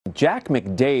Jack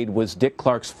McDade was Dick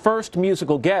Clark's first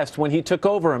musical guest when he took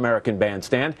over American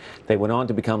Bandstand. They went on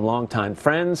to become longtime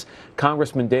friends.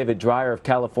 Congressman David Dreier of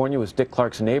California was Dick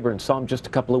Clark's neighbor and saw him just a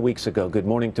couple of weeks ago. Good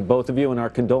morning to both of you, and our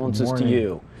condolences to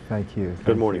you. Thank you.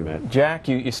 Good morning, Matt. Jack,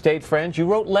 you stayed friends. You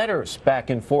wrote letters back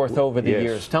and forth over the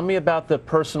years. Tell me about the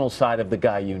personal side of the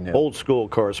guy you knew. Old school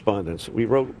correspondence. We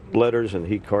wrote letters and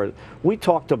we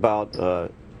talked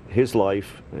about his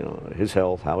life, his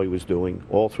health, how he was doing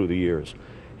all through the years.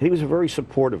 And he was a very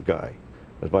supportive guy,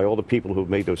 as by all the people who've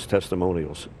made those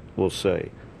testimonials will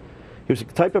say. He was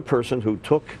the type of person who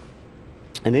took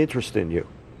an interest in you.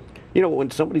 You know,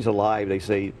 when somebody's alive, they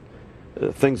say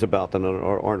things about them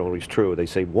aren't always true. They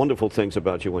say wonderful things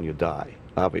about you when you die,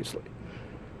 obviously.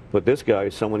 But this guy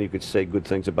is someone you could say good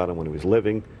things about him when he was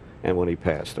living and when he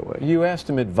passed away. You asked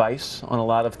him advice on a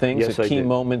lot of things Yes, at key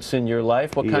moments in your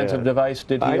life. What kinds of advice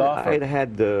did he offer? I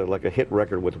had like a hit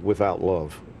record with Without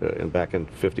Love back in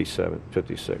 57,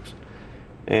 56.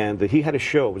 And he had a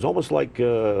show. It was almost like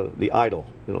The Idol,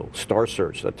 Star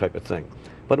Search, that type of thing.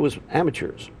 But it was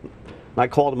amateurs. And I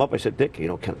called him up. I said, Dick,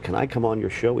 can I come on your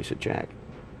show? He said, Jack,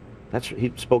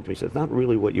 he spoke to me. He said, it's not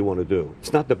really what you want to do.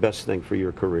 It's not the best thing for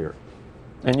your career.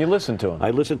 And you listened to him? I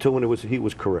listened to him, and he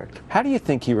was correct. How do you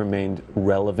think he remained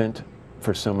relevant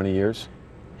for so many years?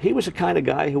 He was the kind of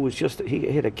guy who was he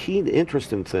had a keen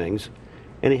interest in things,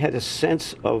 and he had a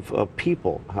sense of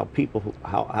people,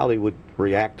 how they would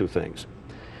react to things.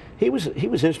 He was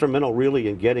instrumental, really,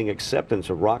 in getting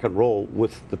acceptance of rock and roll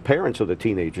with the parents of the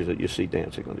teenagers that you see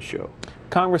dancing on the show.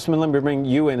 Congressman, let me bring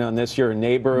you in on this. You're a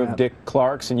neighbor of Dick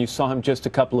Clark's, and you saw him just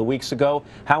a couple of weeks ago.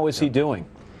 How is he doing?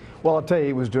 Well, I'll tell you,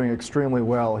 he was doing extremely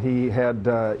well. He had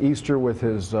Easter with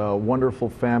his wonderful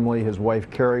family, his wife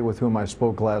Carrie, with whom I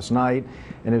spoke last night,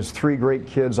 and his 3 great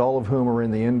kids, all of whom are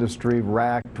in the industry,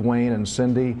 Rack, Dwayne, and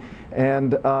Cindy.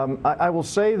 And I will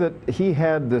say that he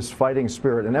had this fighting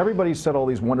spirit, and everybody said all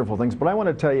these wonderful things, but I want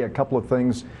to tell you a couple of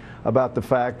things about the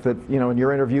fact that, in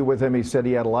your interview with him, he said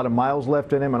he had a lot of miles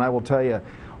left in him, and I will tell you,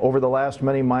 over the last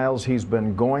many miles, he's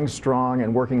been going strong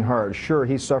and working hard. Sure,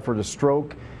 he suffered a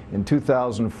stroke in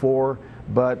 2004,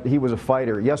 but he was a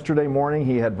fighter. Yesterday morning,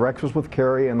 he had breakfast with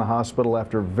Carrie in the hospital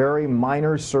after very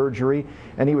minor surgery,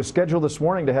 and he was scheduled this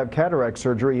morning to have cataract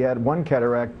surgery. He had one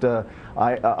cataract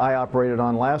I operated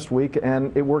on last week,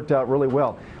 and it worked out really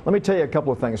well. Let me tell you a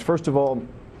couple of things. First of all,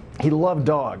 he loved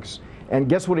dogs, and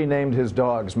guess what he named his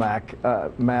dogs, Matt?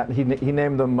 He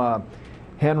named them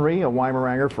Henry, a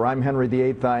Weimaraner, for I'm Henry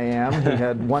VIII I am. He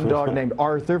had one dog named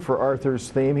Arthur for Arthur's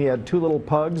theme. He had 2 little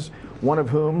pugs, one of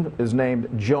whom is named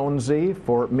Jonesy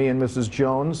for me and Mrs.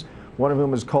 Jones. One of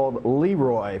whom is called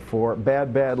Leroy for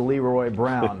Bad Leroy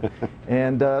Brown.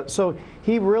 And so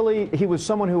he was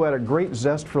someone who had a great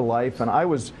zest for life. And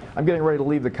I'm getting ready to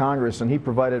leave the Congress, and he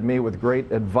provided me with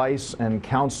great advice and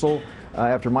counsel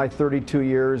after my 32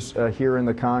 years here in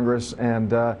the Congress.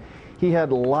 And he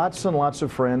had lots and lots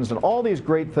of friends, and all these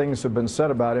great things have been said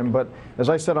about him. But as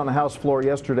I said on the House floor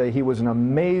yesterday, he was an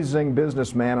amazing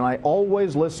businessman, and I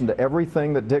always listened to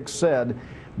everything that Dick said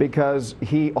because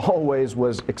he always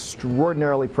was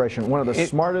extraordinarily prescient, one of the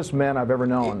smartest men I've ever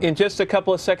known. In just a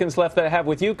couple of seconds left that I have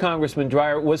with you, Congressman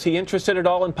Dreier, was he interested at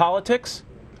all in politics?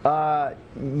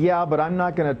 Yeah, but I'm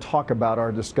not going to talk about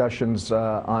our discussions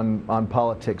on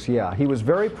politics. Yeah, he was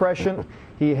very prescient.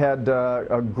 He had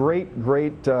a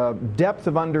great depth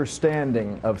of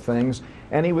understanding of things,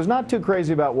 and he was not too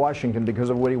crazy about Washington because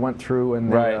of what he went through in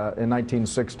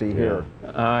 1960 here.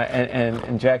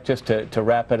 And Jack, just to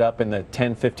wrap it up in the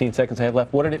 10, 15 seconds I have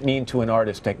left, what did it mean to an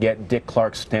artist to get Dick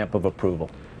Clark's stamp of approval?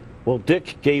 Well,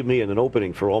 Dick gave me an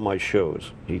opening for all my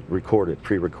shows. He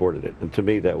pre-recorded it, and to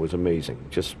me that was amazing.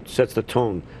 Just sets the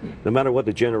tone. No matter what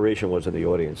the generation was in the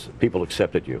audience, people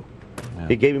accepted you. Yeah.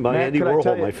 He gave me my Andy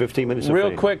Warhol, my 15 minutes of fame.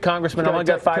 Real quick, Congressman, I only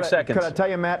got 5 seconds. Could I tell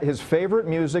you, Matt, his favorite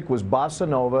music was bossa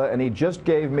nova, and he just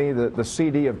gave me the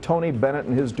CD of Tony Bennett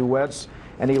and his duets,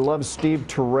 and he loves Steve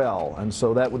Terrell, and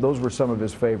so those were some of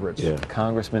his favorites. Yeah.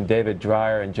 Congressman David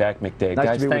Dreier and Jack McDade. Nice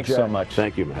Guys, thanks so much.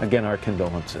 Thank you, Matt. Again, our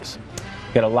condolences.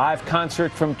 Got a live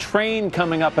concert from Train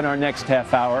coming up in our next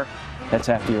half hour. That's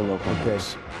after your local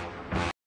news.